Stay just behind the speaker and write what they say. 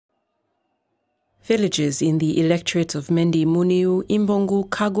Villagers in the electorates of Mendi, Muniu, Imbongu,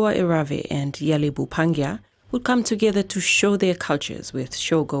 Kagwa, Erave and Yalebu Pangia will come together to show their cultures with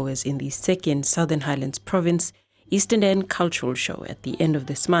showgoers in the second Southern Highlands Province Eastern End Cultural Show at the end of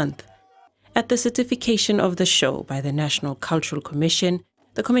this month. At the certification of the show by the National Cultural Commission,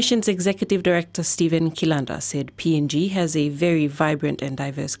 the Commission's Executive Director Stephen Kilanda said PNG has a very vibrant and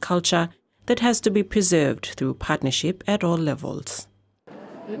diverse culture that has to be preserved through partnership at all levels.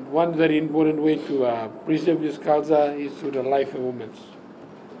 And one very important way to preserve this culture is through the life movements.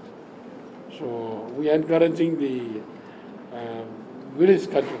 So we are encouraging the village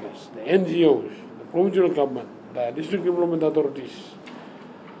councillors, the NGOs, the provincial government, the district development authorities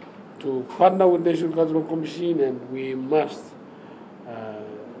to partner with the National Cultural Commission, and we must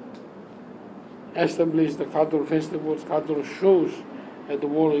establish the cultural festivals, cultural shows at the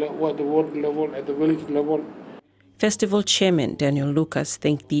world level, at the village level. Festival Chairman Daniel Lucas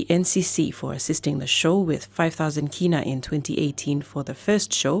thanked the NCC for assisting the show with 5,000 kina in 2018 for the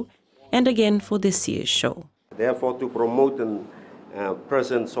first show and again for this year's show. Therefore, to promote and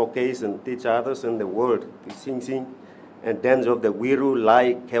present, showcase and teach others in the world to sing and dance of the Wiru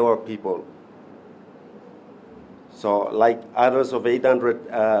like Kewa people. So, like others of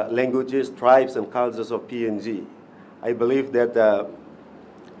 800 languages, tribes and cultures of PNG, I believe that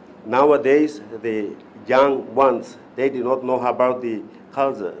nowadays the young ones, they do not know about the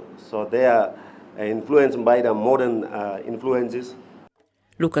culture, so they are influenced by the modern influences.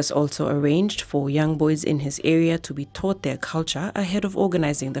 Lucas also arranged for young boys in his area to be taught their culture ahead of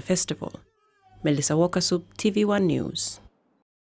organizing the festival. Melissa Wakasup, TVWAN News.